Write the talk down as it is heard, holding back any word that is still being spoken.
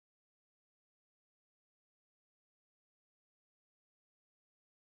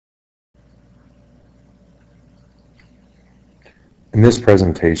In this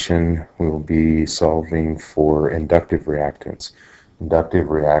presentation, we will be solving for inductive reactance. Inductive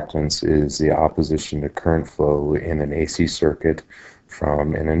reactance is the opposition to current flow in an AC circuit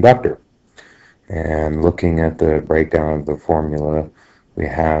from an inductor. And looking at the breakdown of the formula, we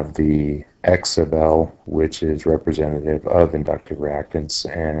have the X sub L, which is representative of inductive reactance,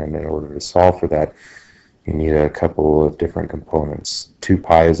 and in order to solve for that, you need a couple of different components. 2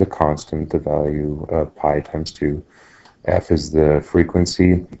 pi is a constant, the value of pi times 2. F is the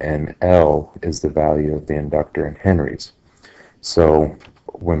frequency, and L is the value of the inductor in henries. So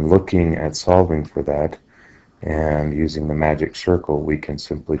when looking at solving for that and using the magic circle, we can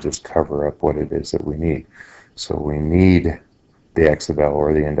simply just cover up what it is that we need. So we need the X of L,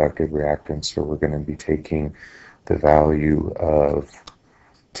 or the inductive reactance, so we're going to be taking the value of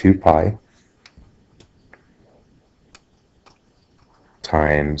 2 pi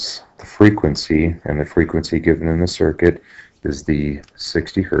times the frequency, and the frequency given in the circuit is the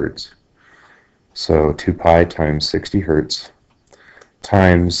 60 hertz. So 2 pi times 60 hertz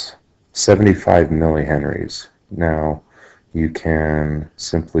times 75 millihenries. Now you can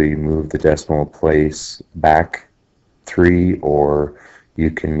simply move the decimal place back 3, or you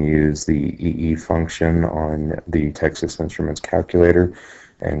can use the EE function on the Texas Instruments calculator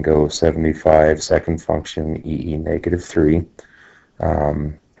and go 75 second function EE negative 3.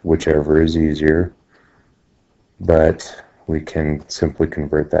 Whichever is easier, but we can simply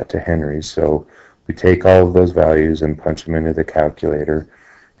convert that to henries. So we take all of those values and punch them into the calculator,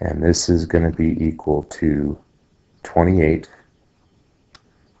 and this is going to be equal to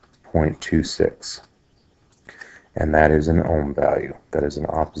 28.26, and that is an ohm value. That is an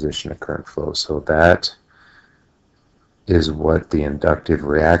opposition to current flow. So that is what the inductive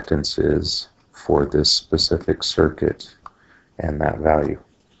reactance is for this specific circuit, and that value.